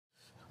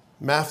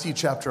Matthew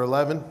chapter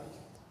 11,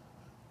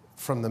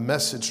 from the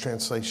Message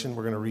translation.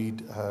 We're going to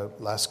read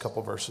last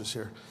couple verses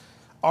here.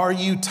 Are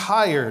you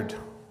tired,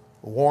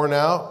 worn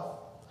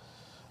out,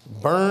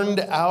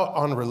 burned out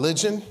on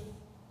religion?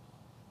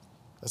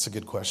 That's a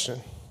good question.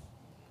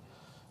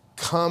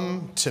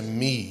 Come to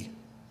me,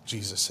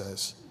 Jesus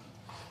says.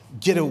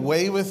 Get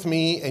away with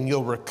me and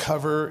you'll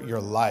recover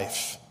your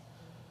life.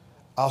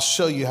 I'll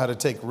show you how to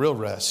take real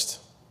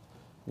rest.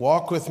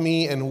 Walk with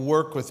me and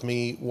work with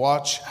me.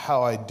 Watch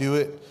how I do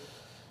it.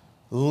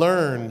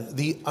 Learn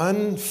the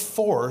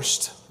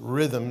unforced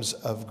rhythms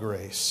of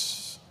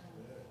grace.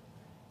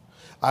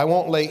 I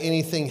won't lay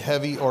anything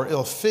heavy or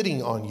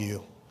ill-fitting on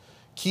you.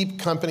 Keep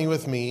company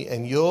with me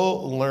and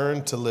you'll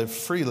learn to live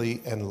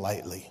freely and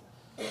lightly.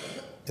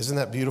 Isn't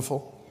that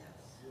beautiful?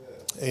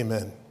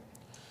 Amen.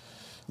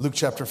 Luke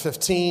chapter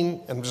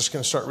 15, and I'm just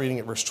going to start reading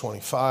at verse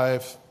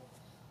 25.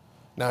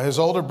 Now his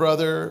older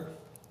brother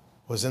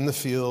was in the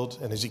field,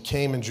 and as he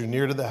came and drew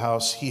near to the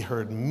house, he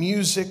heard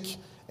music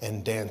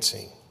and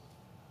dancing.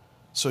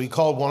 So he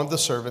called one of the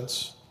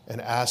servants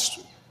and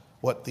asked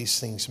what these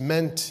things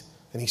meant.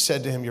 And he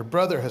said to him, your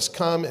brother has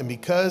come, and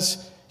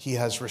because he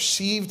has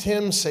received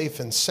him safe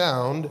and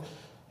sound,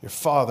 your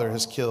father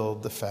has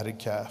killed the fatted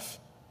calf.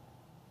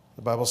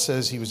 The Bible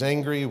says he was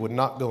angry, would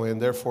not go in.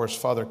 Therefore his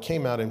father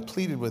came out and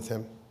pleaded with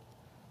him.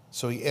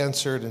 So he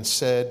answered and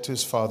said to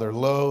his father,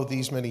 lo,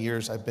 these many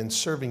years I've been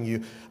serving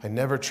you. I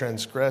never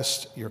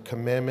transgressed your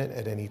commandment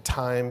at any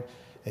time,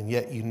 and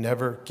yet you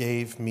never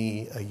gave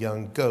me a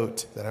young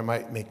goat that I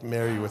might make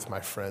merry with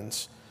my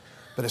friends.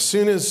 But as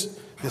soon as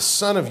this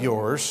son of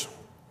yours,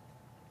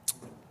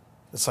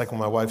 it's like when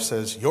my wife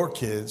says, your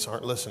kids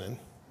aren't listening.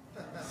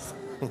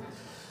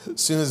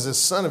 As soon as this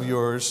son of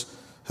yours,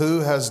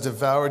 who has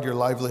devoured your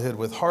livelihood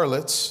with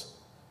harlots,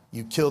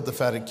 you killed the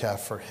fatted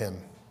calf for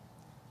him.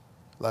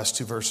 Last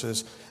two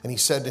verses. And he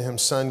said to him,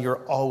 son,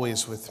 you're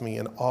always with me,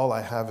 and all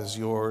I have is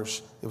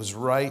yours. It was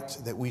right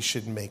that we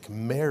should make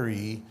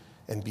merry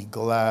and be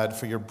glad,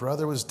 for your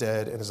brother was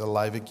dead and is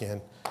alive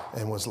again,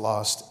 and was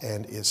lost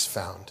and is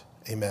found.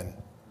 Amen.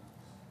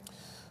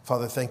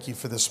 Father, thank you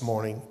for this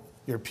morning.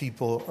 Your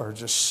people are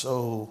just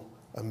so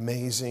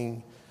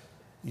amazing.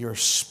 Your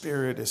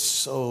spirit is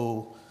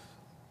so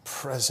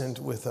present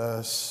with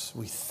us.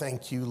 We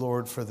thank you,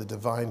 Lord, for the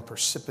divine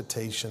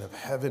precipitation of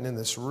heaven in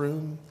this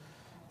room.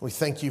 We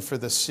thank you for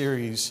this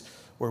series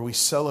where we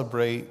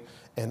celebrate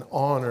and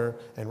honor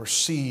and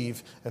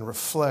receive and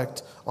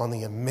reflect on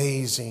the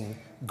amazing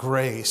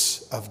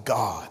grace of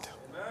God.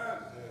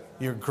 Amen.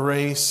 Your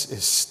grace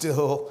is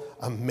still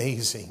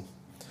amazing.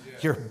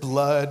 Your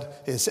blood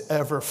is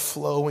ever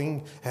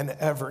flowing and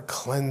ever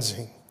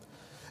cleansing.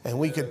 And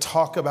we could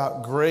talk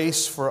about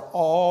grace for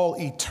all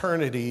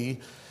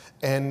eternity,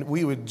 and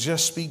we would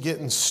just be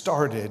getting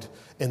started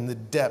in the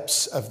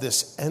depths of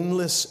this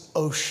endless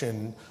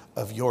ocean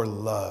of your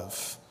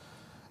love.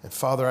 And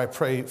Father, I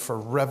pray for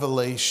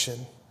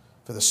revelation,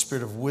 for the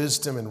spirit of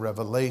wisdom and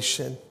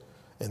revelation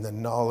in the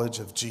knowledge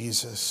of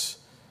Jesus.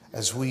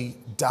 As we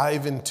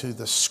dive into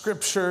the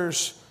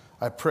scriptures,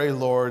 I pray,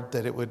 Lord,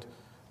 that it would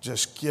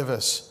just give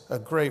us a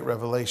great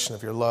revelation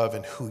of your love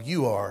and who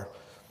you are.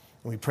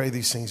 And we pray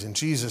these things in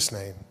Jesus'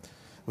 name.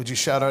 Would you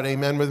shout out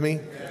amen with me?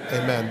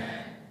 Amen. Amen.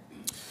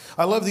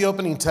 I love the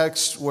opening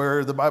text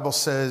where the Bible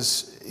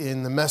says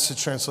in the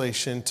Message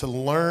translation to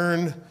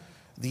learn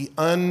the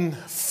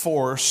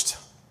unforced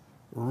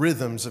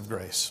rhythms of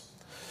grace.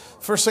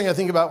 First thing I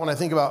think about when I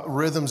think about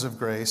rhythms of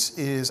grace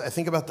is I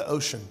think about the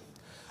ocean.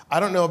 I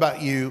don't know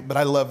about you, but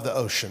I love the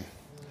ocean.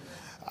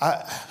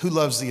 Who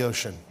loves the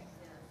ocean?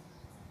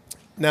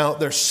 Now,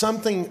 there's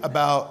something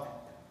about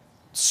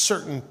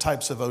certain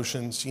types of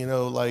oceans,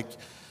 like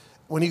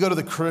when you go to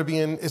the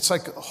Caribbean, it's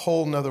like a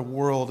whole nother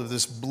world of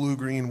this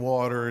blue-green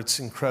water. It's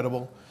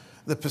incredible.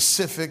 The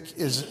Pacific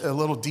is a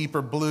little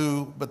deeper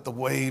blue, but the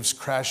waves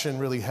crash in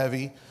really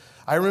heavy.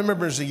 I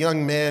remember as a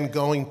young man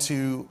going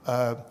to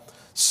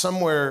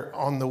somewhere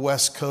on the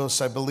West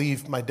Coast. I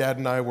believe my dad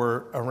and I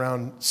were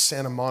around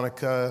Santa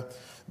Monica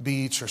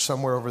Beach or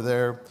somewhere over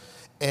there.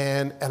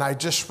 And I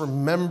just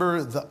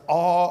remember the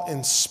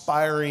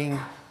awe-inspiring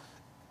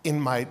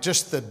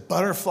just the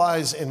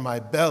butterflies in my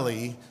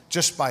belly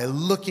just by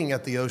looking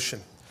at the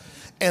ocean.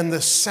 And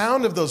the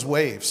sound of those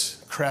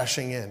waves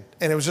crashing in.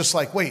 And it was just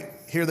like, wait,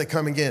 here they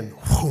come again.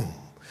 Whoom.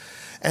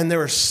 And there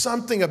was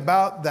something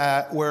about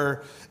that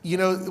where,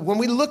 when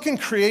we look in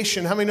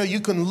creation, how many know you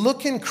can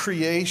look in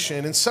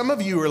creation? And some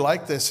of you are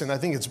like this, and I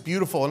think it's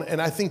beautiful.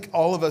 And I think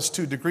all of us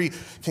to a degree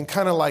can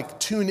kind of like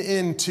tune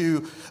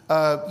into,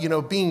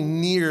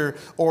 being near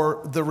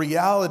or the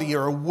reality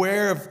or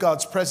aware of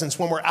God's presence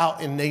when we're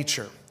out in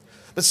nature.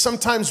 But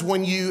sometimes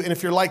and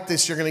if you're like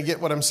this, you're going to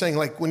get what I'm saying.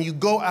 Like when you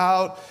go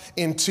out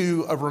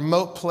into a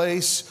remote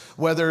place,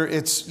 whether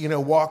it's,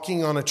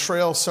 walking on a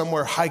trail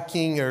somewhere,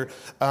 hiking, or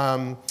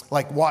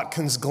like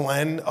Watkins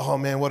Glen. Oh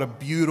man, what a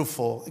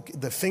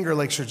the Finger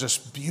Lakes are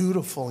just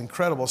beautiful,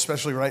 incredible,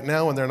 especially right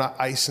now when they're not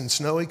ice and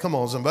snowy. Come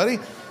on, somebody.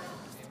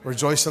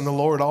 Rejoice in the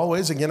Lord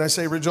always. Again, I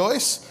say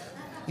rejoice.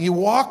 You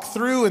walk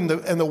through and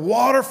the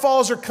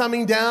waterfalls are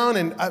coming down.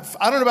 And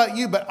I don't know about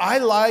you, but I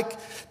like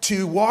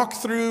to walk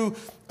through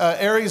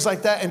areas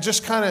like that and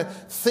just kind of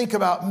think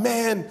about,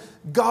 man,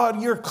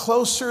 God, you're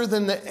closer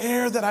than the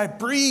air that I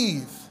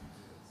breathe.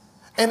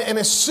 And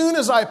as soon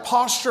as I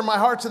posture my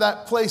heart to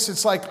that place,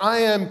 it's like I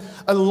am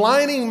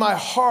aligning my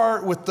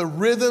heart with the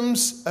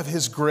rhythms of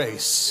his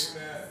grace.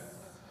 Amen.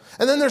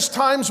 And then there's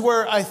times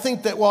where I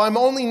think that, well, I'm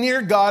only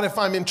near God if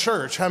I'm in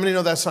church. How many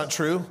know that's not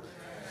true?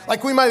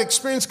 Like we might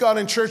experience God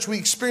in church. We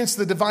experience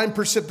the divine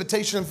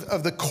precipitation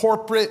of the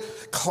corporate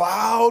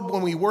cloud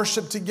when we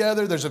worship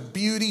together. There's a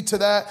beauty to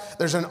that.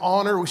 There's an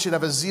honor. We should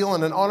have a zeal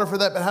and an honor for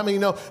that. But how many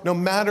know no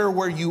matter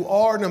where you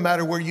are, no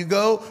matter where you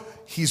go,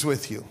 he's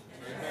with you.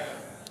 Amen.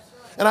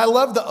 And I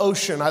love the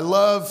ocean. I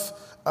love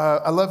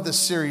this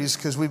series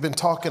because we've been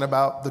talking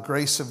about the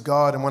grace of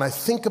God. And when I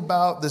think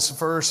about this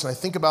verse and I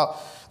think about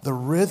the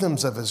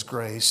rhythms of his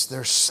grace,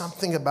 there's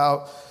something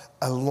about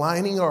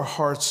aligning our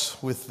hearts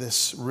with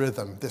this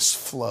rhythm, this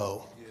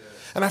flow. Yeah.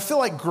 And I feel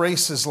like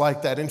grace is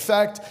like that. In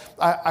fact,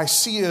 I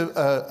see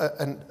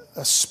a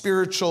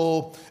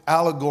spiritual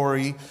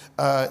allegory,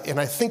 and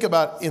I think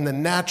about in the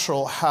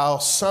natural how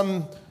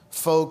some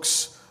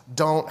folks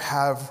don't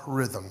have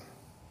rhythm.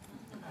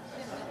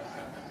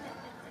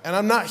 And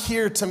I'm not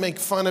here to make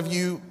fun of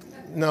you.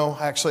 No,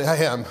 actually, I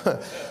am.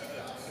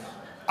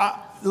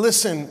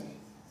 Listen,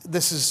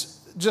 this is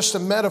just a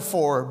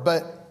metaphor,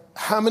 but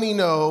how many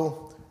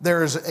know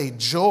there is a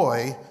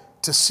joy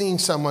to seeing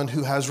someone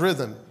who has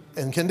rhythm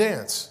and can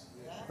dance,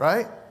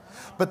 right?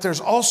 But there's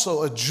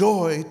also a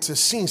joy to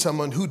seeing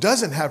someone who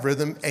doesn't have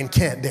rhythm and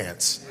can't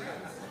dance.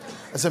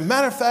 As a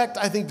matter of fact,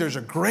 I think there's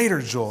a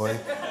greater joy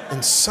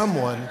in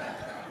someone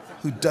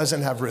who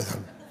doesn't have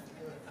rhythm.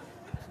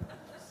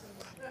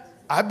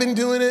 I've been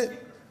doing it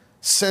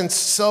since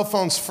cell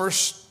phones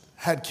first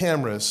had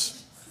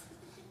cameras.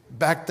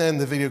 Back then,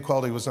 the video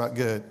quality was not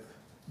good.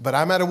 But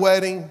I'm at a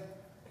wedding,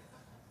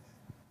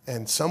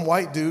 and some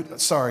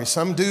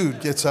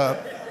dude gets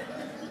up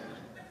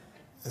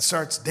and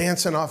starts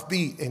dancing off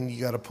beat, and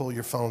you got to pull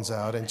your phones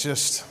out and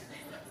just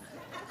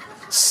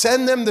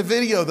send them the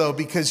video, though,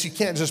 because you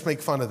can't just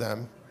make fun of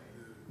them,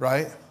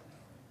 right?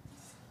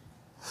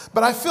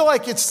 But I feel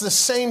like it's the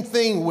same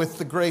thing with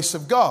the grace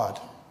of God.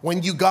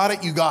 When you got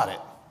it, you got it.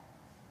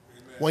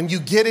 Amen. When you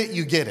get it,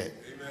 you get it.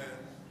 Amen.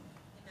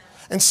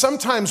 And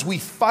sometimes we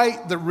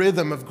fight the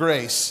rhythm of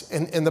grace.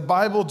 And the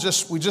Bible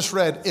we just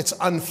read, it's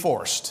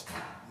unforced.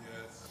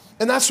 Yes.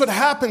 And that's what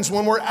happens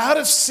when we're out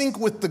of sync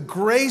with the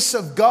grace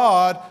of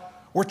God.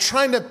 We're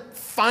trying to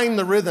find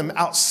the rhythm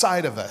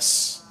outside of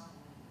us.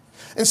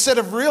 Instead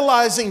of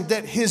realizing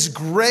that his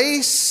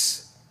grace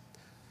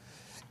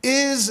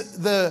is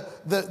the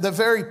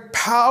very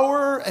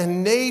power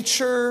and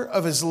nature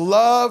of his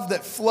love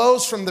that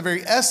flows from the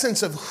very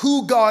essence of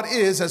who God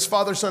is as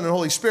Father, Son, and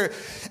Holy Spirit.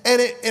 And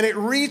it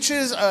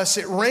reaches us,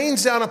 it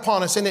rains down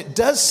upon us, and it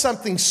does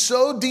something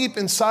so deep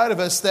inside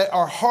of us that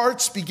our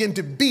hearts begin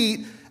to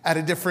beat at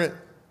a different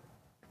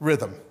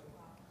rhythm.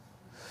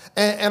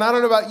 And I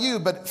don't know about you,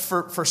 but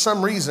for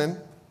some reason,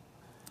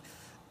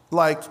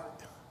 like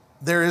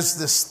there is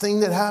this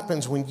thing that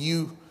happens when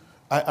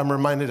I'm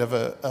reminded of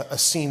a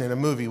scene in a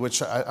movie,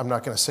 which I'm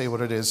not going to say what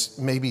it is.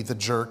 Maybe The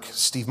Jerk,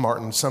 Steve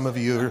Martin. Some of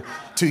you are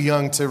too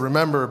young to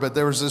remember, but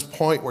there was this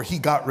point where he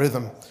got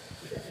rhythm.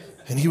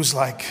 And he was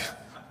like,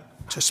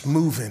 just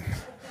moving.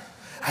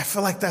 I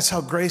feel like that's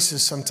how grace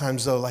is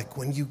sometimes, though. Like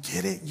when you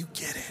get it, you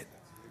get it.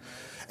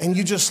 And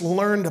you just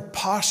learn to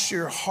posture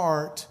your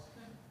heart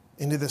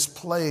into this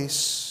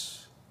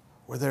place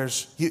where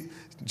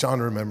John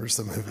remembers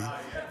the movie.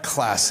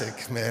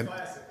 Classic, man.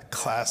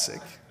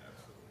 Classic.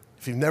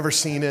 If you've never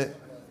seen it,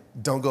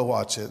 don't go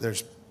watch it.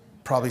 There's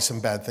probably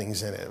some bad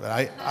things in it.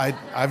 But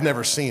I've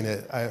never seen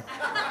it.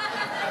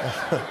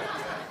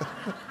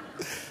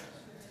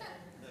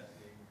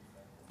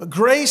 But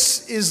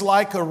grace is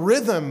like a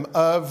rhythm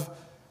of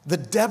the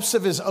depths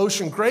of his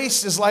ocean.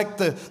 Grace is like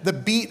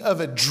the beat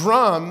of a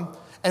drum.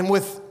 And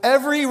with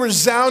every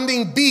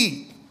resounding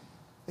beat,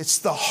 it's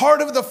the heart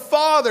of the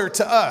Father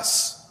to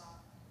us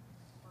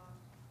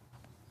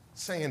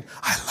saying,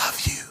 I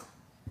love you.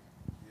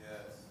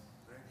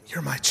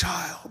 You're my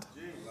child.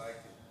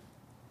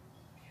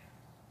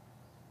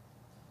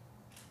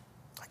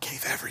 I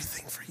gave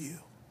everything for you.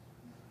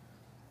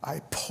 I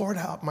poured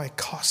out my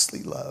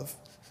costly love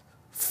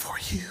for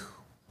you.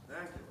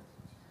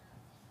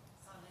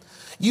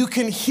 You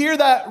can hear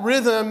that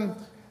rhythm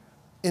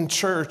in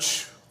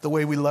church the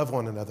way we love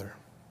one another.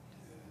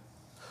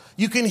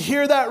 You can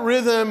hear that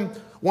rhythm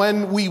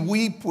when we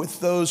weep with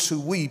those who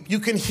weep. You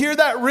can hear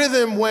that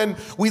rhythm when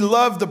we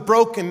love the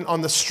broken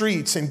on the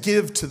streets and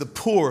give to the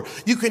poor.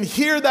 You can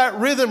hear that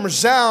rhythm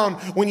resound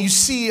when you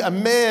see a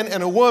man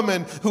and a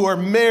woman who are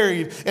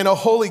married in a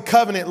holy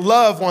covenant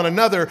love one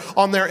another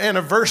on their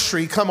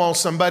anniversary. Come on,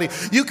 somebody.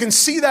 You can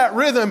see that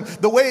rhythm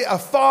the way a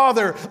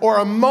father or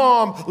a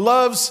mom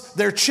loves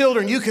their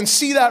children. You can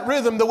see that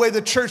rhythm the way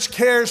the church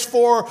cares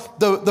for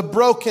the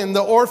broken,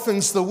 the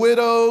orphans, the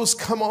widows.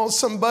 Come on,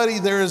 somebody.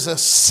 There is a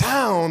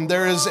sound.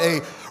 There is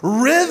a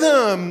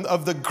rhythm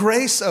of the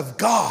grace of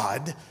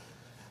God.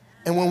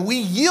 And when we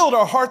yield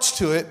our hearts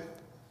to it,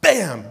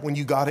 bam, when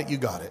you got it, you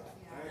got it.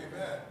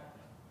 Amen.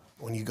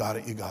 When you got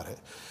it, you got it.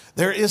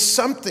 There is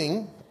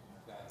something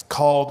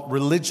called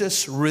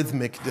religious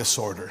rhythmic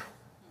disorder.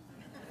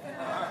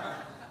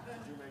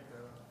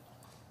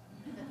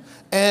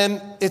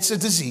 And it's a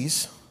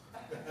disease.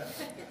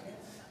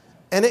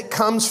 And it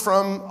comes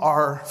from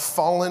our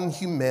fallen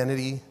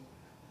humanity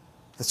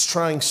that's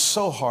trying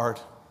so hard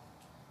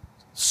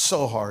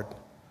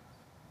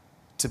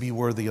to be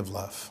worthy of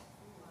love.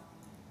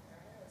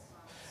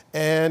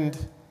 And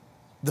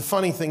the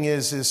funny thing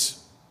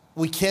is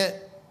we can't,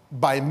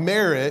 by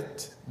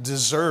merit,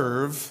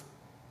 deserve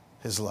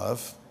his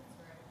love.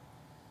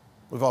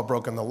 We've all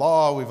broken the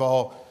law. We've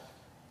all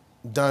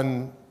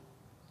done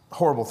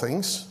horrible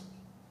things.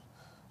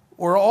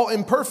 We're all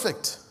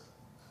imperfect.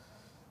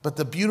 But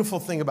the beautiful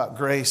thing about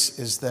grace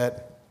is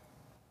that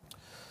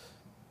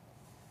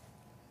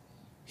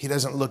he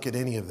doesn't look at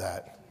any of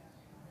that.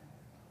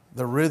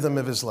 The rhythm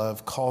of his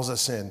love calls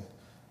us in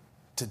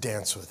to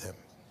dance with him.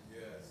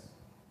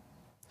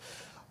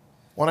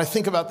 When I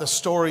think about the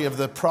story of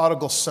the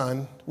prodigal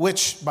son,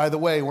 which, by the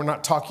way, we're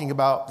not talking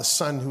about the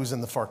son who's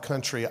in the far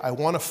country, I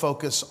want to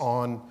focus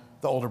on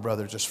the older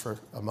brother just for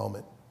a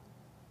moment.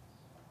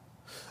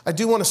 I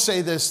do want to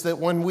say this, that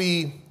when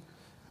we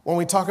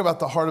talk about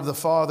the heart of the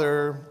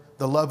Father,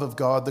 the love of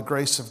God, the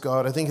grace of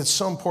God, I think it's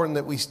so important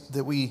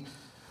that we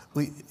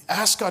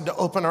ask God to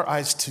open our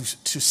eyes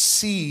to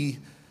see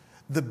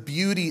the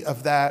beauty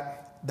of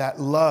that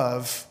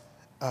love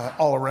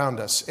all around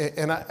us.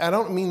 And I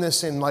don't mean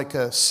this in like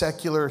a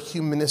secular,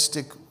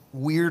 humanistic,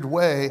 weird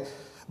way,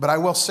 but I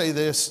will say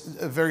this,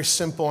 a very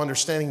simple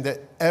understanding that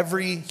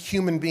every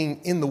human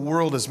being in the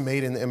world is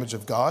made in the image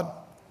of God.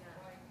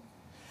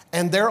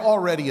 And they're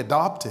already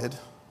adopted,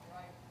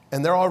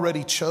 and they're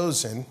already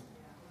chosen.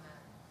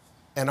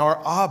 And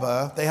our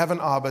Abba, they have an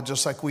Abba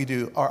just like we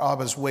do. Our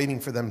Abba is waiting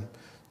for them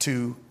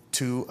to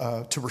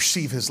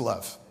receive his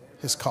love,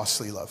 his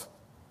costly love.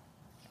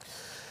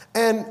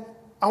 And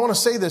I want to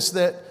say this,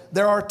 that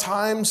there are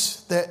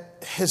times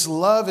that his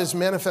love is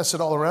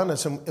manifested all around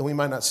us and we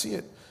might not see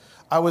it.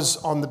 I was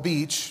on the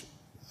beach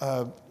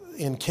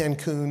in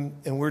Cancun,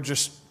 and we're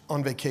just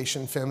on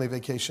vacation, family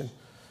vacation.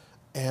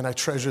 And I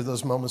treasure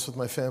those moments with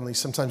my family.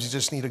 Sometimes you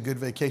just need a good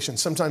vacation.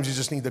 Sometimes you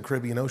just need the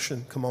Caribbean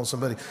Ocean. Come on,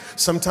 somebody.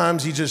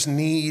 Sometimes you just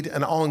need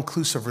an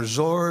all-inclusive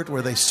resort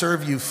where they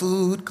serve you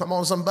food. Come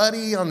on,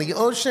 somebody, on the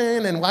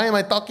ocean. And why am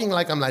I talking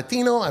like I'm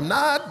Latino? I'm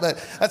not,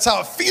 but that's how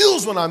it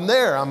feels when I'm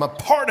there. I'm a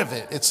part of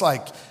it. It's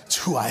like, it's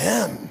who I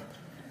am.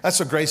 That's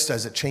what grace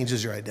does. It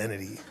changes your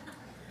identity.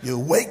 You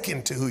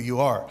awaken to who you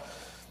are.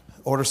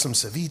 Order some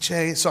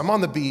ceviche. So I'm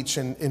on the beach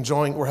and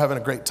enjoying, we're having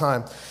a great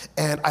time.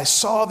 And I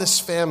saw this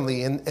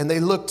family, and they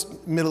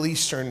looked Middle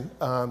Eastern.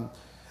 And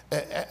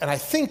I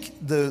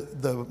think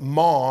the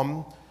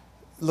mom,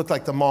 looked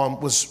like the mom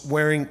was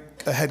wearing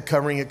a head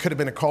covering. It could have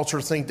been a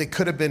cultural thing. They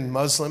could have been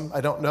Muslim. I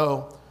don't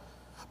know.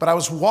 But I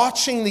was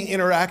watching the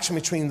interaction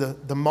between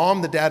the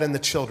mom, the dad, and the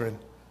children.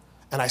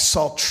 And I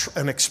saw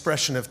an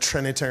expression of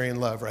Trinitarian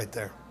love right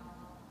there.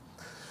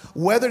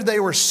 Whether they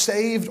were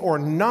saved or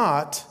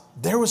not,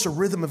 there was a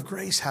rhythm of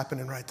grace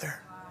happening right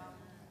there.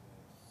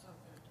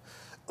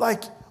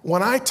 Like,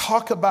 when I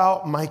talk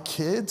about my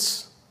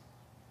kids,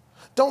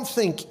 don't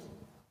think,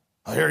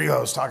 oh, here he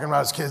goes, talking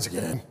about his kids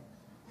again.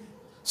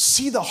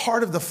 See the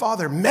heart of the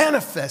Father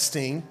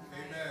manifesting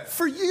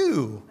for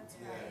you.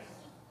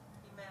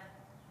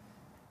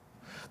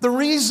 The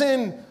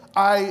reason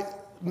I,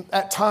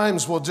 at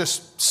times, will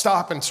just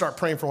stop and start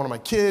praying for one of my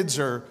kids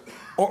or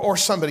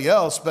somebody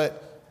else,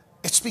 but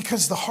it's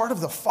because the heart of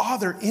the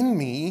Father in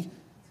me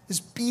is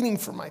beating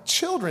for my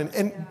children.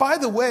 And by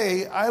the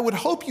way, I would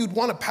hope you'd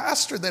want a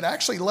pastor that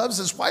actually loves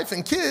his wife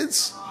and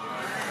kids.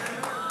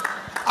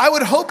 I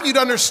would hope you'd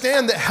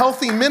understand that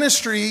healthy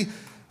ministry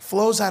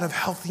flows out of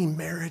healthy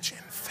marriage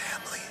and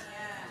family.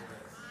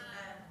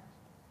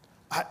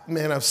 I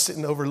was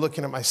sitting over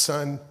looking at my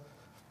son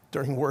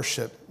during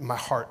worship. My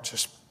heart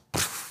just,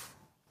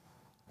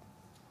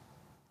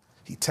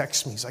 he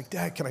texts me. He's like,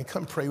 Dad, can I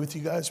come pray with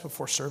you guys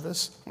before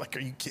service? I'm like, are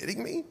you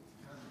kidding me?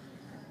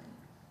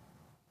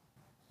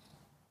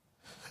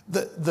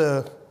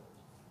 The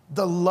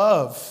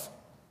love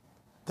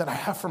that I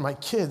have for my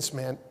kids,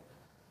 man,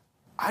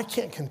 I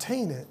can't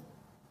contain it.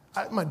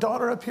 My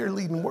daughter up here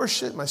leading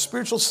worship, my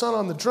spiritual son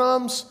on the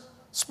drums,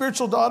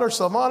 spiritual daughter,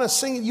 Silvana,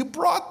 singing. You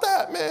brought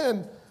that,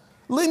 man.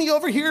 Lenny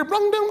over here, come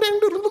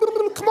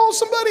on,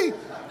 somebody.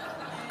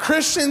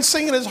 Christian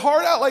singing his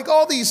heart out, like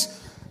all these.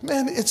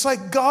 Man, it's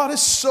like God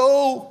is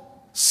so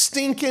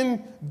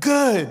stinking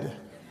good.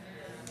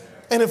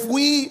 And if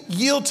we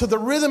yield to the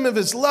rhythm of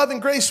his love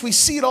and grace, we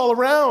see it all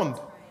around.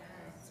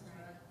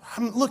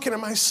 I'm looking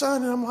at my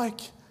son and I'm like,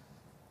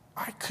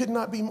 I could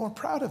not be more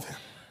proud of him.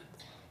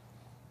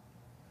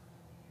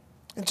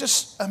 And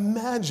just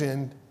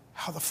imagine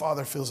how the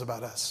Father feels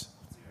about us.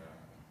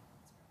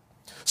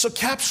 So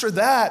capture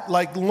that,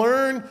 like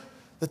learn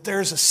that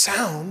there's a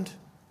sound.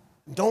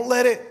 Don't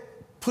let it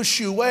push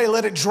you away.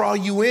 Let it draw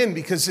you in,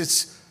 because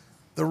it's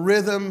the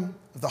rhythm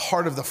of the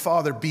heart of the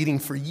Father beating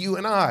for you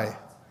and I.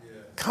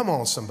 Come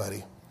on,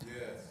 somebody.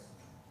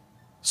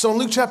 So in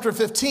Luke chapter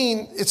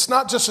 15, it's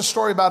not just a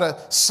story about a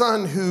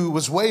son who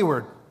was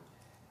wayward.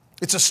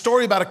 It's a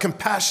story about a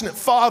compassionate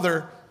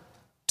father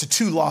to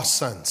two lost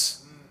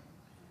sons.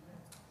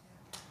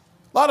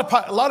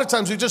 A lot of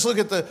times we just look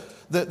at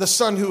the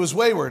son who was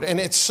wayward, and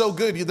it's so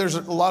good. There's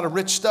a lot of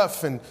rich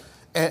stuff,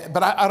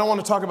 but I don't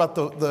want to talk about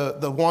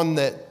the one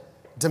that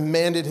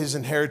demanded his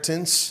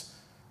inheritance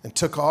and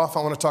took off.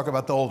 I want to talk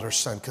about the older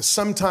son, because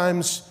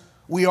sometimes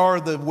we are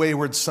the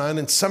wayward son,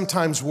 and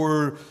sometimes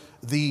we're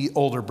the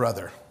older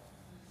brother.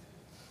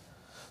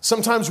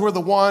 Sometimes we're the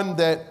one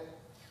that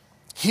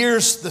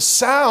hears the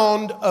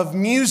sound of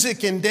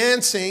music and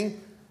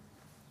dancing,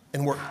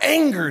 and we're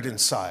angered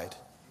inside.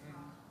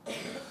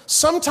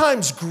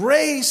 Sometimes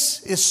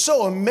grace is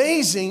so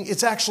amazing,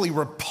 it's actually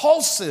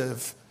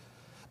repulsive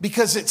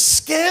because it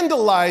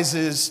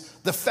scandalizes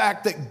the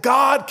fact that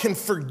God can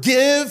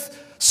forgive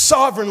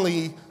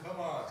sovereignly,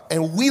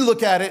 and we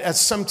look at it as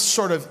some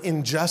sort of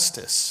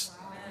injustice.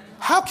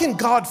 How can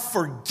God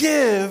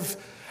forgive?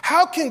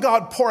 How can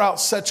God pour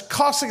out such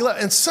costly love?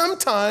 And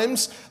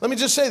sometimes, let me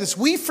just say this,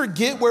 we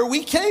forget where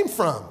we came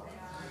from.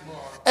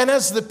 And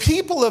as the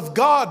people of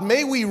God,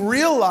 may we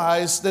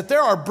realize that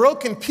there are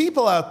broken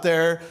people out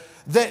there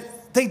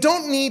that they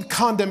don't need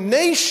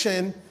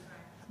condemnation.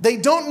 They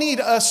don't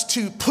need us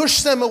to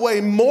push them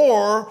away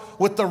more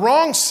with the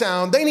wrong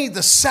sound. They need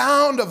the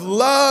sound of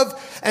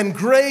love and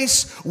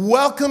grace,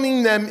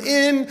 welcoming them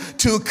in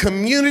to a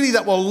community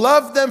that will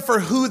love them for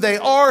who they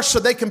are so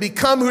they can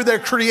become who they're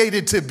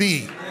created to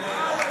be.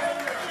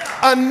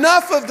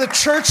 Enough of the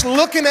church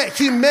looking at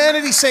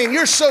humanity saying,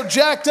 you're so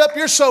jacked up,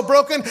 you're so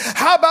broken.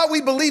 How about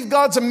we believe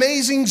God's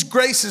amazing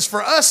grace is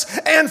for us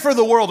and for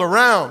the world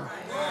around?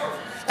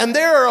 And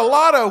there are a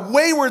lot of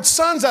wayward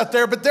sons out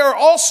there, but there are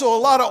also a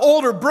lot of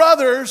older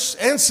brothers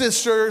and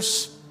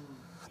sisters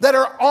that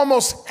are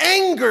almost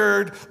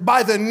angered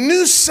by the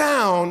new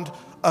sound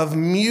of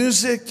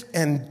music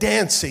and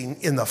dancing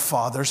in the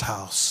Father's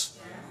house.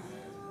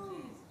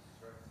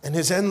 And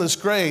his endless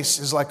grace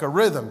is like a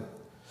rhythm.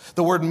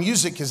 The word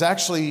music is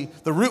actually,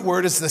 the root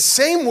word is the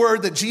same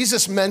word that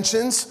Jesus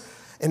mentions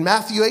in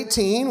Matthew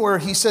 18, where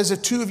he says,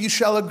 if two of you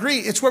shall agree.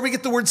 It's where we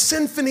get the word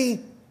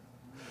symphony.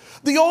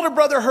 The older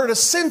brother heard a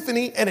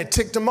symphony and it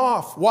ticked him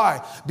off.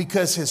 Why?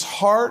 Because his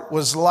heart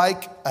was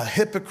like a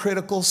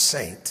hypocritical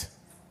saint.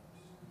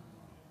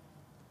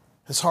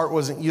 His heart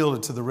wasn't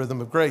yielded to the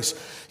rhythm of grace.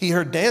 He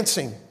heard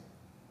dancing.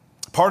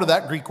 Part of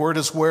that Greek word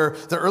is where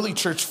the early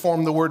church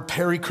formed the word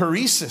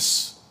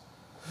perichoresis,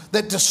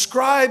 that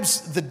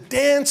describes the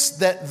dance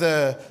that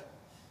the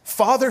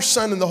Father,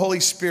 Son, and the Holy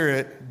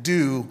Spirit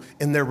do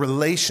in their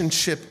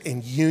relationship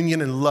in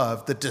union and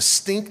love, the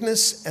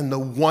distinctness and the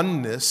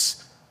oneness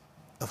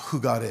of who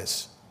God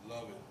is.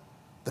 Love it.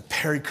 The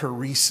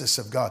perichoresis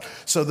of God.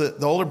 So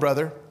the older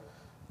brother,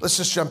 let's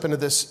just jump into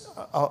this.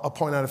 I'll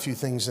point out a few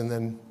things and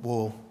then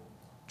we'll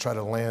try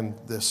to land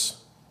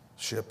this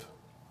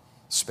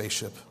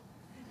spaceship.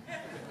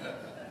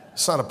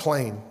 It's not a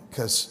plane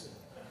because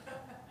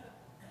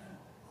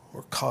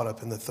we're caught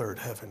up in the third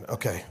heaven.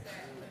 Okay.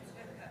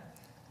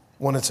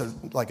 When it's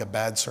like a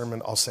bad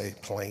sermon, I'll say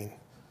plane.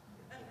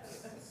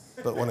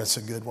 But when it's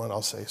a good one,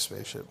 I'll say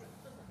spaceship.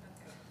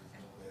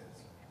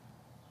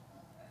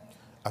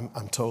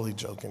 I'm totally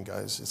joking,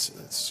 guys.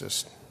 It's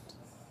just.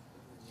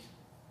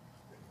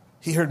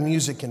 He heard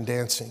music and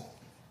dancing.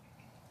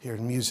 He heard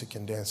music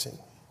and dancing.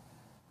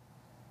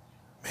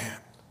 Man,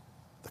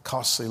 the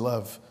costly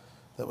love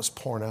that was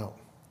poured out.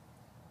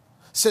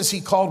 It says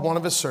he called one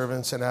of his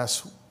servants and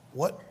asked,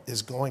 what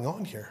is going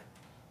on here?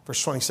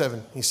 Verse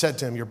 27, he said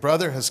to him, your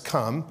brother has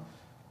come,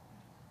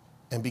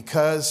 and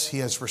because he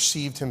has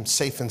received him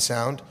safe and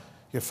sound,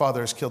 your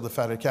father has killed the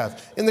fatted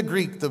calf. In the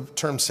Greek, the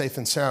term safe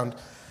and sound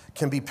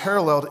can be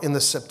paralleled in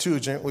the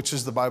Septuagint, which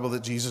is the Bible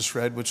that Jesus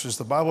read, which was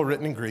the Bible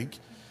written in Greek.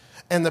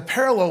 And the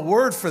parallel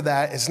word for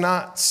that is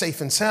not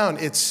safe and sound,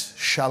 it's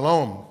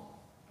shalom.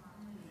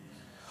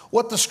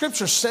 What the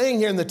scripture's saying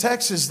here in the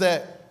text is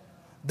that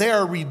they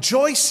are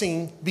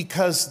rejoicing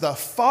because the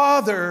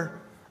Father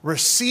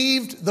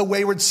received the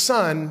wayward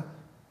son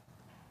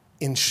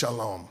in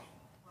shalom.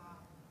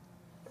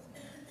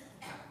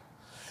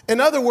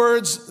 In other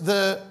words,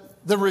 the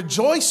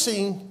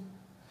rejoicing,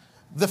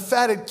 the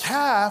fatted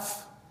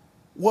calf,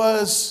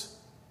 was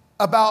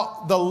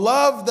about the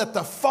love that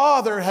the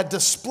Father had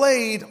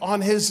displayed on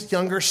his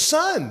younger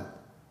son.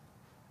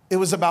 It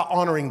was about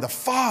honoring the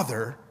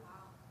Father,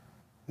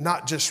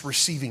 not just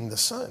receiving the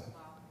Son.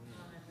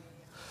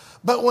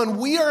 But when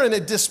we are in a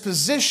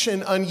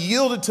disposition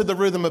unyielded to the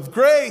rhythm of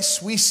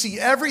grace, we see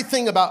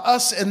everything about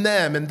us and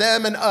them and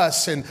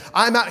us, and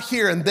I'm out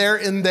here and they're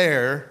in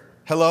there.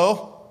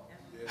 Hello?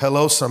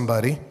 Hello,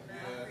 somebody.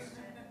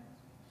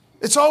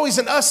 It's always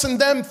an us and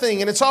them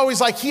thing, and it's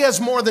always like he has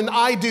more than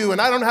I do,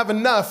 and I don't have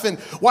enough, and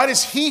why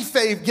does he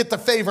get the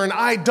favor and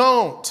I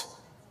don't?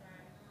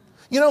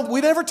 You know, we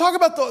never talk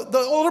about the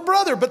older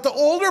brother, but the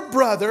older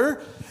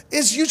brother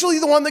is usually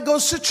the one that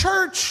goes to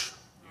church.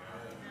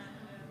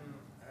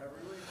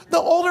 The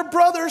older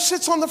brother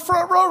sits on the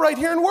front row right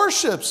here and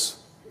worships.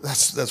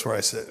 That's where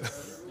I sit.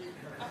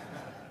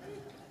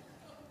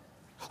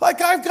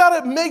 Like, I've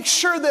got to make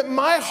sure that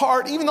my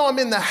heart, even though I'm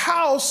in the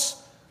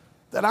house,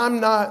 that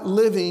I'm not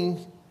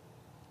living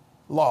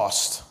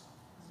lost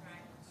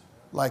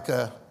like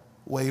a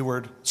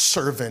wayward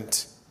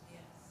servant.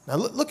 Now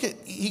look at,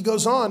 he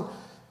goes on,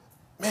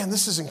 man,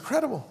 this is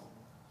incredible.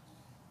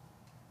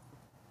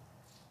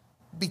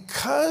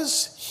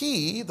 Because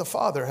he, the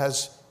Father,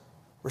 has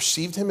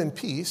received him in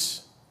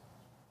peace,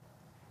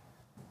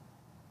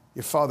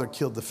 your father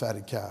killed the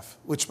fatted calf,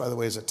 which, by the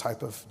way, is a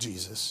type of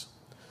Jesus.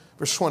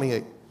 Verse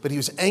 28, but he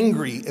was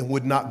angry and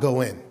would not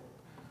go in.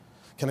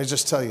 Can I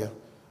just tell you,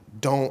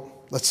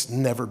 let's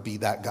never be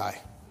that guy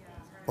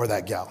or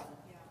that gal.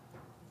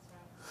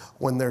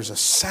 When there's a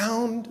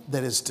sound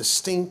that is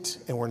distinct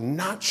and we're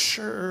not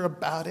sure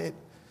about it,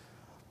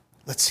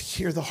 let's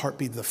hear the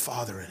heartbeat of the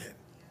Father in it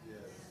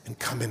and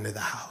come into the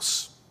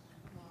house.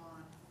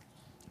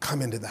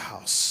 Come into the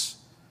house.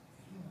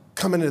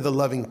 Come into the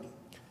loving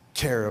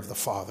care of the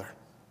Father.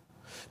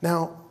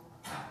 Now,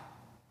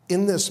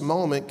 in this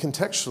moment,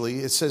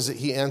 contextually, it says that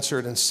he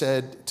answered and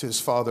said to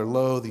his father,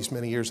 lo, these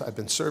many years I've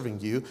been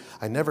serving you.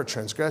 I never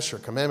transgressed your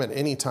commandment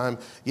any time,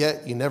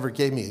 yet you never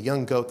gave me a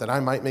young goat that I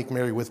might make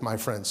merry with my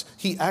friends.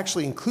 He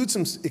actually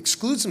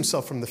excludes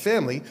himself from the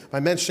family by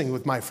mentioning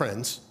with my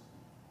friends.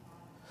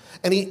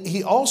 And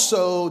he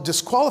also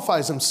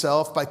disqualifies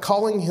himself by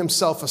calling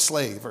himself a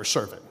slave or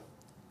servant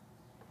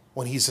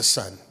when he's a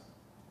son.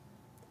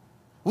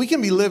 We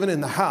can be living in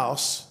the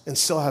house and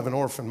still have an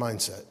orphan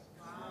mindset.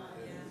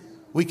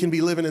 We can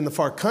be living in the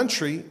far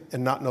country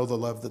and not know the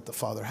love that the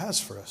Father has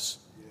for us.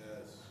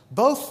 Yes.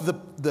 Both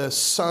the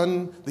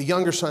son, the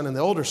younger son and the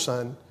older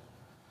son,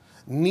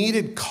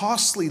 needed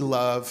costly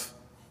love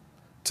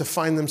to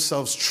find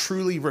themselves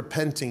truly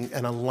repenting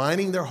and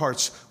aligning their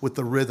hearts with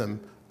the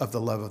rhythm of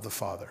the love of the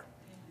Father.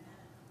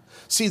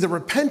 See, the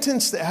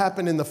repentance that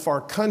happened in the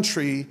far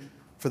country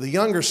for the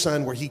younger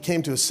son, where he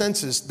came to his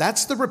senses,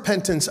 that's the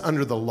repentance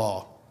under the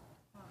law.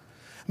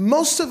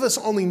 Most of us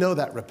only know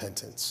that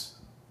repentance.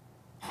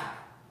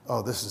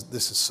 Oh, this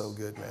is so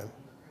good, man.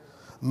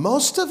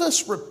 Most of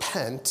us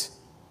repent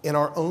in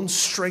our own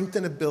strength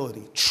and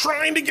ability,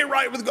 trying to get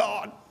right with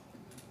God.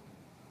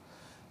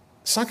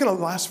 It's not going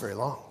to last very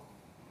long.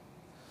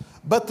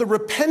 But the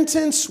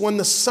repentance when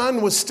the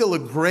son was still a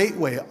great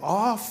way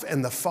off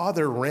and the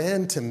father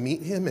ran to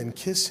meet him and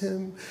kiss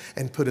him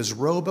and put his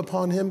robe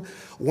upon him,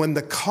 when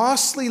the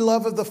costly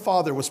love of the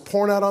Father was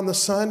poured out on the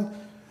son,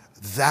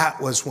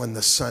 that was when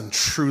the son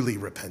truly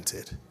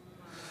repented.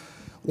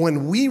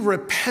 When we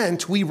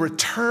repent, we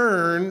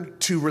return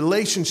to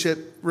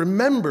relationship.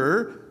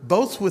 Remember,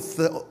 both with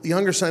the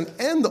younger son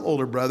and the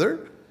older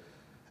brother,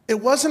 it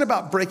wasn't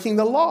about breaking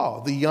the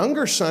law. The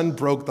younger son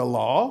broke the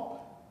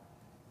law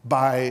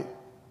by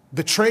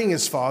betraying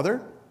his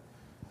father.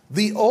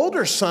 The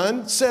older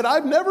son said,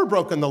 I've never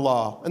broken the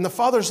law. And the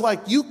father's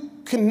like, you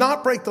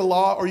cannot break the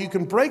law, or you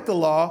can break the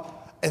law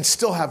and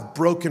still have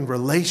broken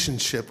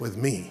relationship with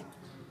me.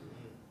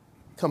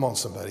 Come on,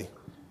 somebody.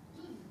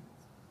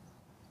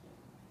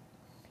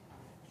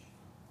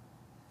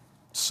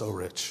 So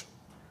rich.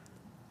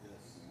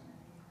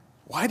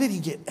 Why did he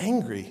get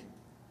angry?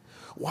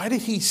 Why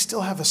did he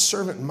still have a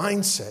servant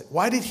mindset?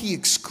 Why did he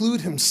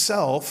exclude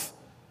himself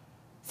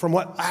from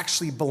what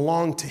actually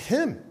belonged to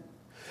him?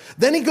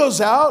 Then he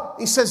goes out,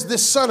 he says,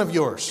 this son of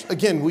yours.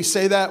 Again, we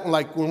say that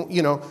like,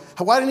 you know,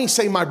 why didn't he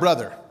say my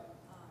brother?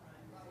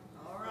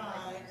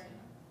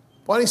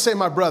 Why didn't he say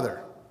my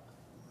brother?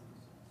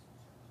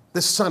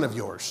 This son of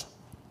yours.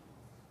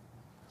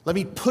 Let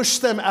me push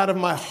them out of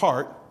my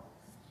heart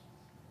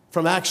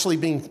from actually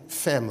being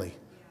family.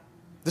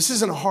 This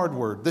isn't a hard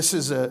word. This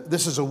is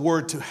a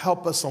word to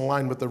help us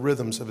align with the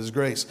rhythms of his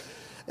grace.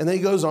 And then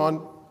he goes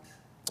on.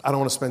 I don't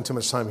want to spend too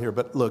much time here,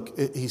 but look,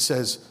 he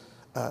says,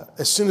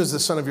 as soon as the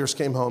son of yours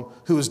came home,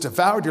 who has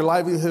devoured your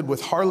livelihood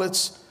with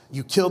harlots,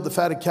 you killed the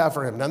fatted calf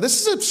for him. Now,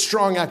 this is a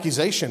strong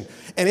accusation.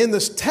 And in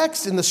this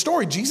text, in the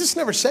story, Jesus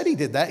never said he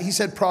did that. He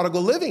said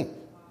prodigal living.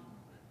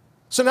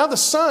 So now the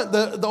son,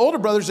 the older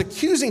brother's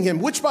accusing him,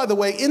 which, by the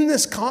way, in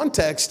this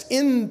context,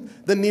 in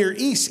the Near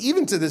East,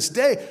 even to this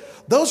day,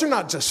 those are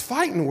not just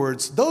fighting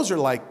words. Those are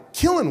like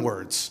killing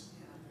words.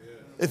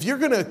 If you're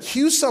going to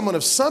accuse someone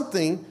of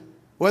something,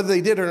 whether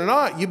they did it or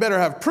not, you better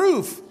have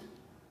proof.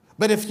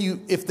 But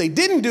if they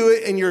didn't do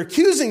it and you're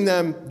accusing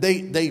them,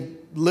 they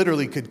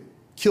literally could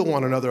kill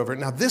one another over it.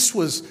 Now, this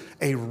was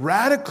a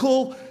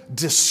radical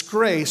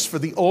disgrace for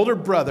the older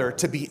brother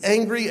to be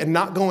angry and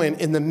not go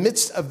in the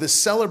midst of the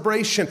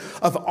celebration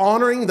of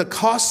honoring the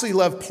costly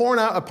love poured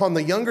out upon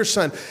the younger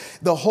son.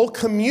 The whole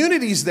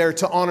community's there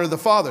to honor the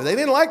father. They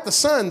didn't like the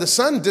son. The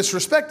son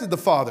disrespected the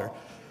father.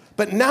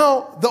 But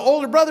now the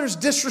older brother's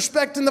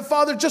disrespecting the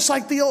father just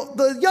like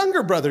the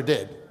younger brother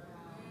did.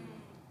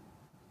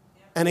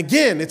 And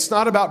again, it's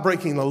not about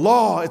breaking the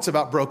law. It's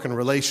about broken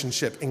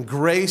relationship. And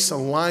grace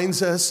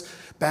aligns us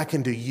back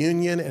into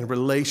union and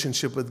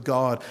relationship with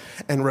God.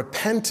 And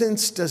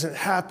repentance doesn't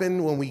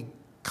happen when we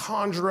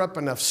conjure up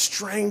enough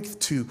strength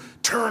to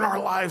turn our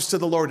lives to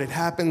the Lord. It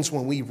happens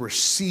when we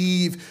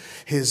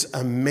receive his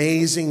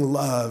amazing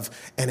love,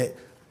 and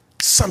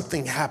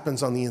something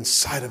happens on the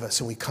inside of us,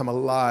 and we come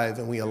alive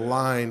and we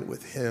align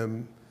with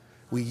him.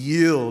 We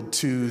yield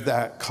to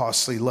that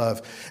costly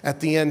love. At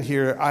the end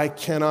here, I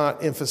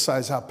cannot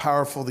emphasize how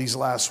powerful these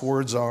last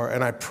words are.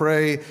 And I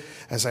pray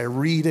as I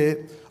read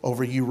it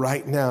over you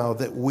right now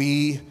that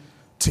we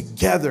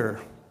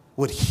together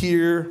would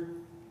hear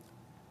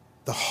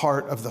the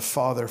heart of the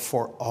Father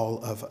for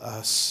all of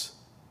us.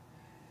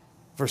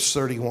 Verse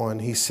 31,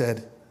 he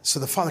said, so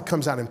the Father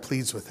comes out and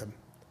pleads with him.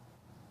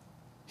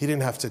 He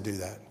didn't have to do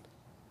that.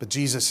 But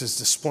Jesus is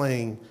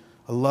displaying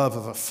a love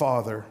of a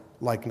father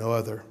like no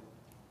other.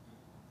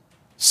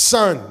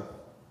 Son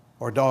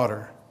or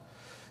daughter,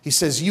 he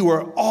says, you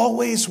are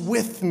always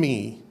with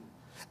me,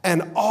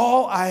 and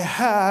all I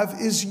have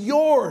is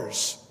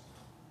yours.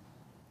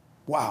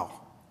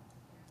 Wow.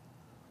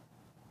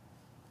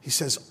 He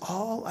says,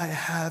 all I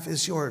have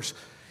is yours.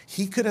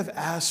 He could have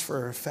asked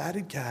for a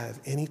fatted calf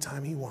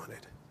anytime he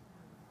wanted,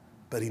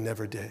 but he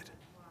never did.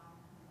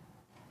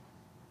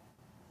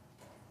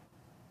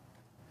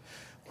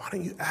 Why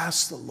don't you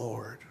ask the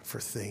Lord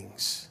for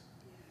things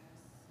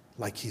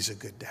like he's a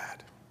good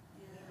dad?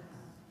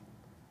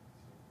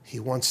 He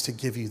wants to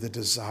give you the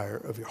desire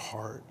of your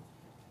heart.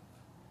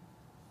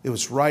 It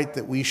was right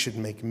that we should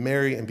make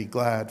merry and be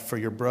glad, for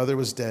your brother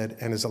was dead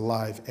and is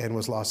alive and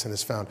was lost and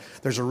is found.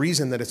 There's a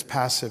reason that it's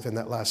passive in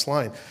that last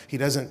line. He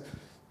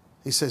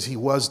says he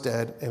was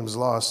dead and was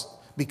lost,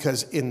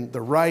 because in the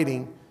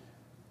writing,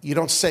 you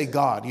don't say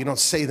God. You don't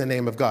say the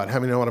name of God. How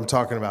many know what I'm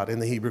talking about in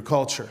the Hebrew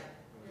culture?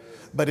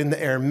 But in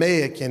the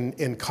Aramaic,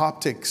 in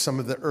Coptic, some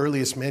of the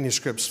earliest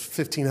manuscripts,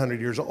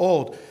 1,500 years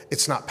old,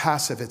 it's not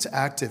passive, it's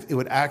active. It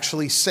would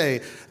actually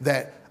say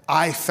that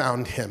I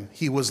found him.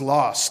 He was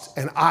lost,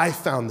 and I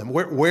found them.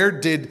 Where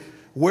did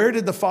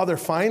the Father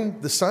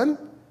find the Son?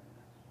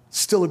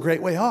 Still a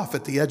great way off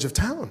at the edge of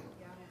town.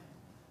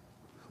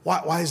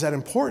 Why is that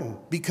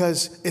important?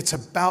 Because it's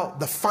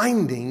about the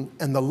finding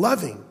and the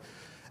loving.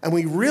 And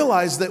we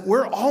realize that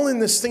we're all in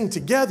this thing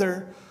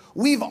together.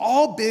 We've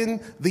all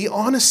been the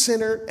honest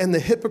sinner and the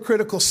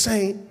hypocritical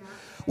saint.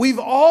 We've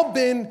all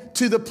been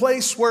to the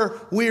place where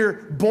we're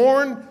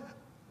born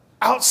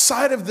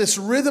outside of this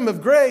rhythm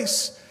of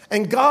grace.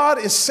 And God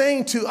is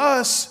saying to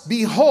us,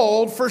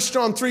 behold, 1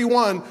 John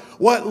 3:1,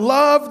 what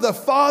love the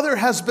Father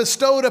has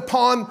bestowed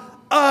upon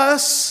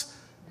us,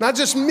 not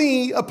just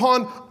me,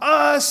 upon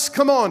us,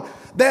 come on,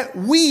 that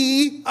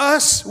we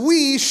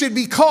should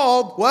be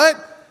called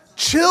what?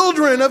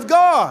 Children of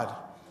God.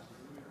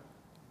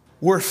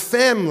 We're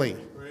family.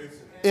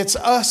 It's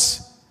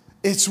us.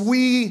 It's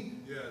we.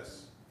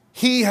 Yes.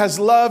 He has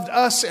loved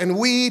us and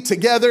we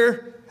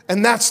together.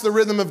 And that's the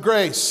rhythm of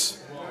grace.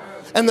 Wow.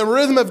 And the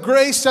rhythm of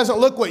grace doesn't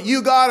look what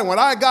you got and what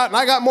I got. And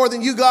I got more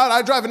than you got.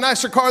 I drive a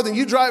nicer car than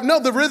you drive.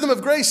 No, the rhythm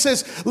of grace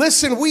says,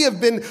 listen, we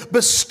have been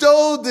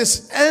bestowed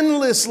this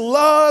endless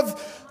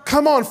love.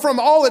 Come on, from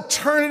all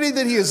eternity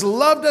that he has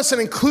loved us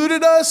and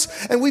included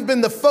us. And we've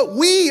been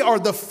we are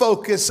the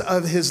focus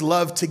of his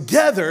love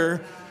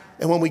together.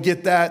 And when we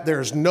get that,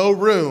 there's no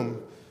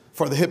room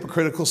for the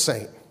hypocritical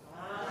saint.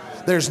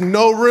 There's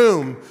no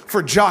room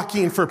for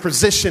jockeying for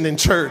position in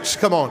church.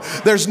 Come on.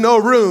 There's no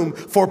room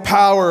for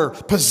power,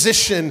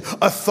 position,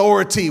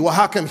 authority. Well,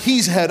 how come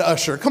he's head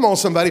usher? Come on,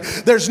 somebody.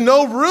 There's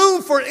no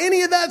room for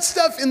any of that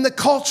stuff in the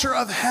culture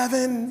of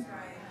heaven.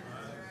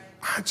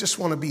 I just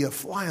want to be a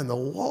fly on the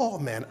wall,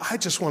 man. I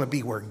just want to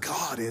be where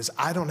God is.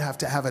 I don't have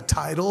to have a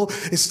title.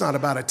 It's not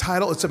about a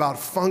title. It's about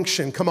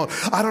function. Come on.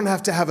 I don't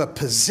have to have a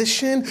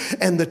position.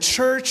 And the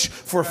church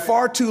for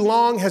far too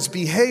long has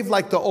behaved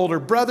like the older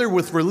brother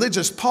with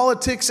religious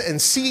politics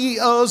and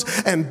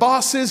CEOs and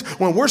bosses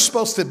when we're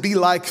supposed to be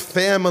like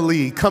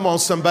family. Come on,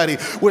 somebody.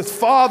 With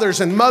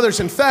fathers and mothers.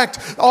 In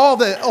fact, all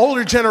the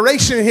older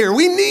generation here,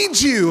 we need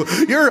you.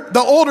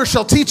 The older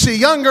shall teach the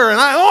younger,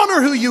 and I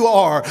honor who you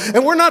are.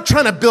 And we're not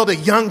trying to build a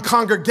young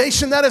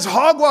congregation. That is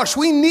hogwash.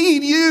 We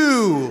need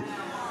you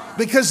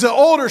because the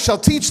older shall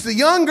teach the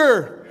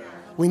younger.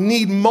 We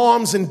need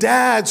moms and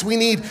dads. We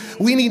need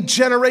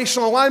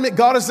generational alignment.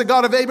 God is the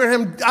God of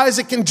Abraham,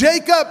 Isaac, and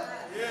Jacob.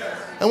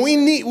 And we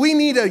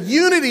need a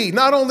unity,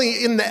 not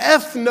only in the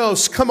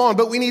ethnos, come on,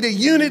 but we need a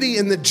unity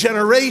in the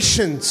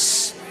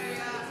generations.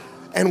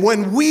 And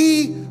when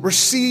we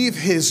receive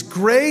his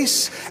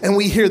grace and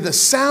we hear the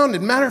sound,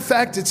 and matter of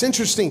fact, it's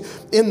interesting,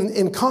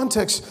 in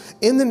context,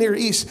 in the Near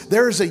East,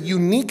 there is a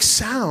unique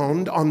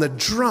sound on the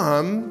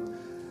drum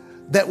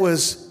that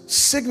was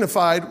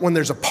signified when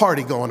there's a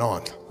party going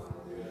on.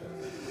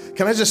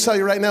 Can I just tell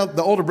you right now,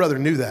 the older brother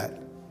knew that.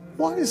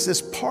 Why is this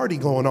party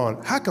going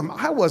on? How come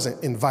I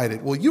wasn't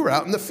invited? Well, you were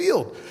out in the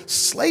field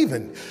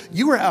slaving.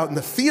 You were out in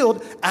the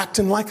field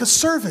acting like a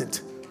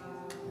servant.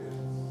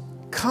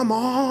 Come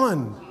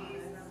on.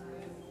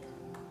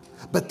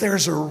 But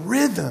there's a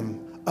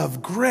rhythm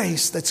of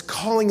grace that's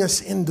calling us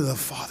into the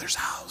Father's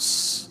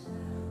house.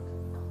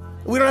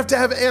 We don't have to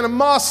have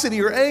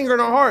animosity or anger in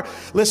our heart.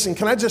 Listen,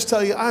 can I just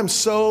tell you, I'm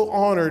so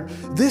honored.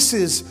 This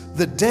is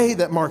the day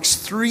that marks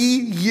 3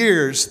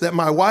 years that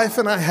my wife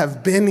and I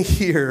have been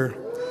here.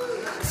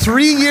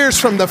 3 years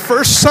from the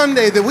first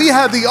Sunday that we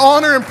had the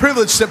honor and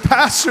privilege to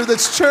pastor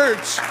this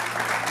church.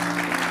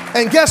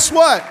 And guess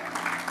what?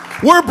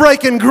 We're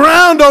breaking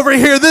ground over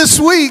here this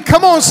week.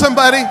 Come on,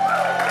 somebody.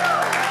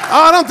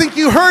 I don't think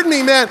you heard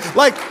me, man.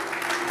 Like,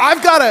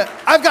 I've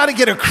got to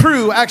get a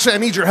crew. Actually, I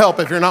need your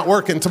help if you're not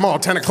working tomorrow,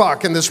 10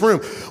 o'clock in this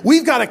room.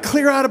 We've got to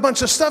clear out a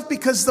bunch of stuff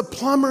because the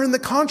plumber and the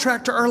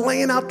contractor are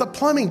laying out the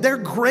plumbing. They're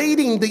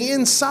grading the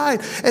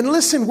inside. And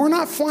listen, we're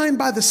not flying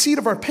by the seat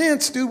of our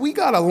pants, dude. We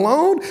got a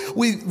loan.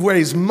 We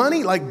raise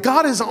money. Like,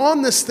 God is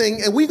on this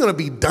thing, and we're going to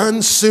be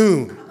done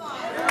soon.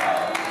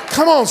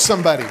 Come on,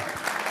 somebody.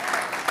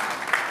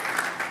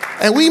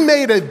 And we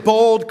made a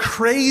bold,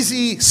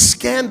 crazy,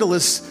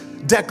 scandalous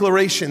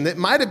declaration that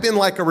might have been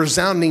like a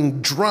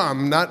resounding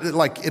drum, not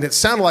like, and it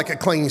sounded like a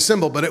clanging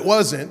cymbal, but it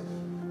wasn't,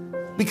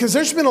 because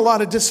there's been a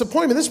lot of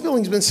disappointment. This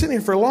building's been sitting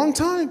here for a long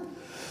time.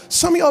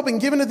 Some of y'all have been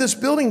giving to this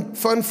building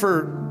fund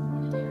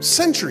for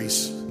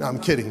centuries. No, I'm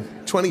kidding.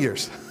 20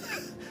 years.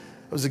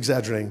 I was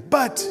exaggerating.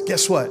 But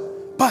guess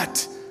what?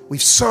 But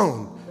we've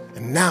sown,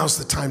 and now's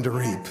the time to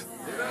reap.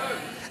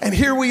 And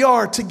here we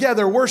are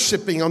together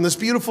worshiping on this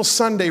beautiful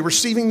Sunday,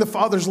 receiving the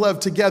Father's love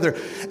together.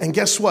 And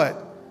guess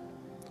what?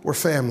 We're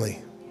family.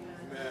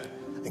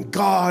 And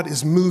God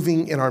is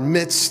moving in our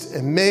midst.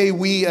 And may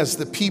we, as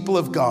the people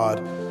of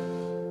God,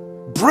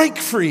 break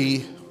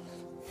free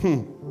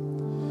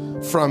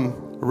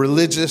from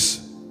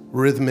religious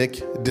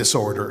rhythmic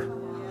disorder,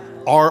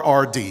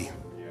 RRD.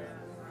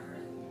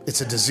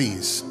 It's a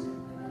disease.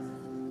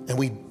 And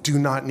we do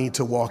not need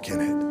to walk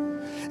in it.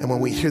 And when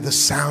we hear the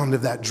sound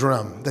of that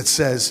drum that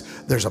says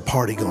there's a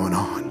party going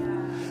on.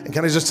 And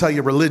can I just tell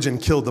you, religion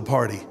killed the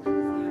party.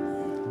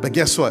 But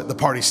guess what? The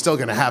party's still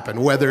going to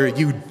happen, whether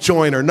you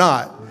join or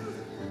not.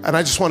 And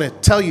I just want to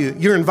tell you,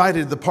 you're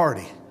invited to the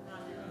party.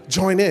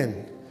 Join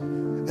in.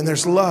 And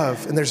there's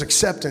love, and there's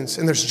acceptance,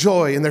 and there's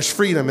joy, and there's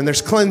freedom, and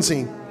there's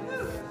cleansing.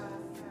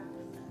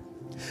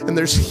 And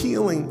there's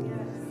healing.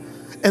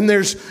 And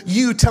there's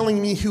you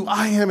telling me who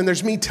I am, and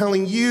there's me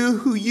telling you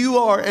who you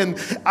are. And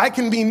I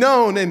can be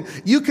known, and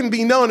you can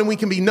be known, and we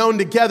can be known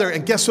together.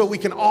 And guess what? We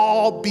can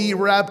all be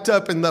wrapped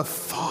up in the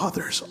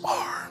Father's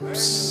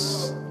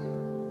arms.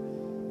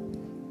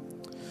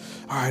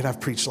 All right, I've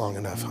preached long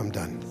enough. I'm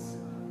done.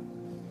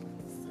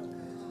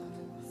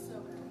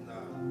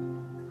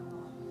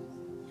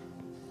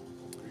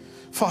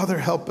 Father,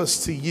 help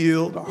us to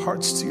yield our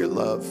hearts to your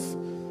love.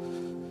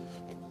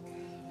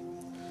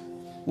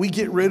 We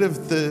get rid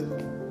of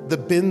the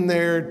been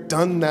there,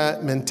 done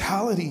that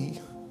mentality.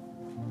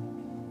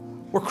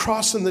 We're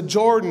crossing the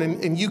Jordan,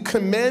 and you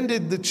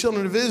commanded the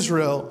children of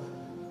Israel,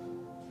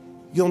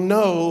 you'll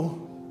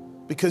know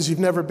because you've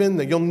never been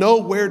there. You'll know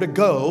where to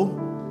go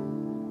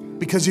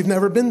because you've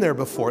never been there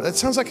before. That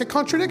sounds like a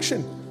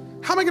contradiction.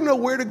 How am I going to know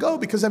where to go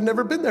because I've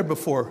never been there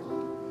before?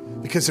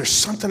 Because there's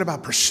something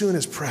about pursuing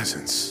his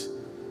presence.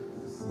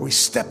 We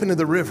step into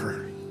the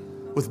river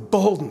with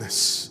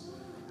boldness.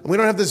 And we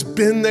don't have this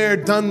been there,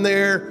 done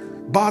there,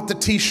 bought the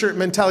t-shirt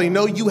mentality.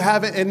 No, you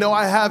haven't, and no,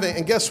 I haven't.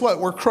 And guess what?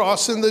 We're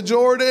crossing the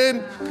Jordan.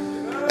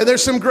 And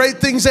there's some great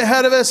things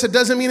ahead of us. It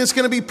doesn't mean it's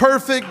going to be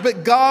perfect,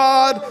 but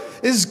God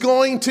is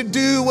going to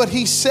do what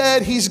he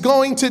said he's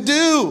going to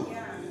do.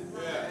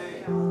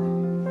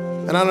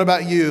 And I don't know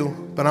about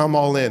you, but I'm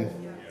all in.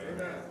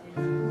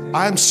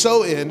 I'm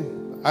so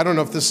in. I don't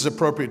know if this is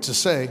appropriate to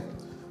say,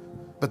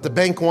 but the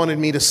bank wanted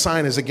me to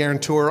sign as a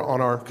guarantor on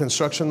our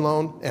construction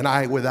loan, and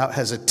I, without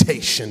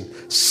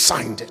hesitation,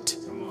 signed it.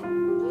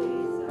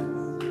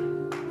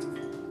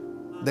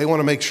 They want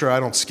to make sure I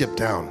don't skip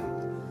down.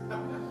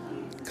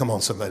 Come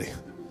on, somebody.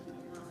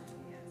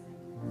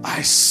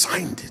 I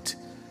signed it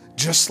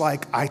just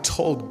like I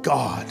told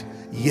God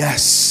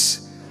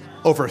yes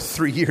over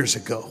 3 years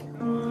ago.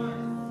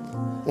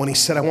 When he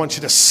said, I want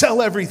you to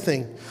sell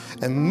everything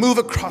and move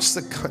across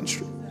the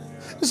country.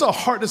 It's the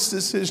hardest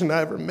decision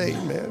I ever made,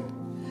 man.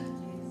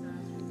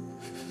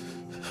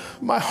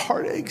 My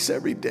heart aches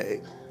every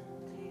day.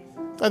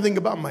 I think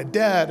about my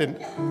dad, and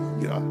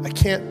I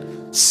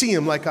can't see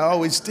him like I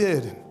always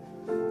did.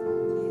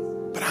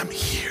 But I'm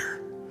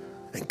here,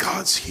 and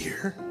God's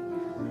here,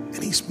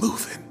 and he's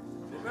moving,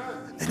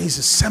 and he's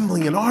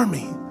assembling an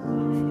army.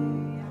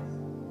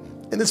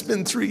 And it's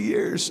been 3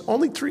 years,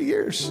 only 3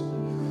 years.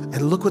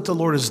 And look what the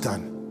Lord has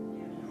done.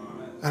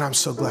 And I'm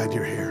so glad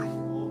you're here.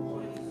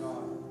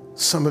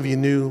 Some of you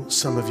knew,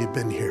 some of you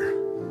been here.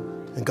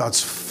 And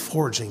God's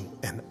forging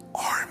an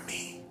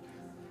army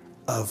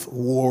of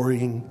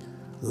warring,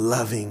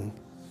 loving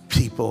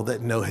people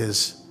that know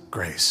his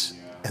grace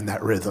and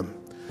that rhythm.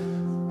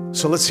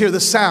 So let's hear the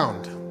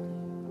sound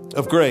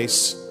of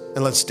grace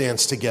and let's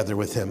dance together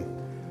with him.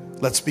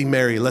 Let's be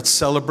merry. Let's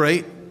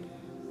celebrate.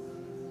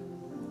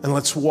 And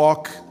let's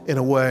walk in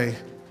a way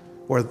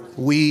where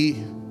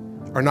we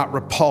are not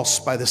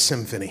repulsed by the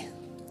symphony,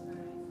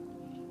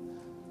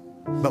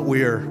 but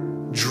we are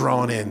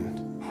drawn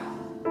in.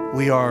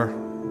 We are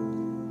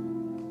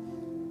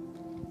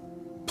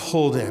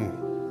pulled in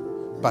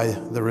by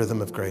the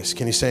rhythm of grace.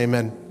 Can you say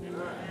amen?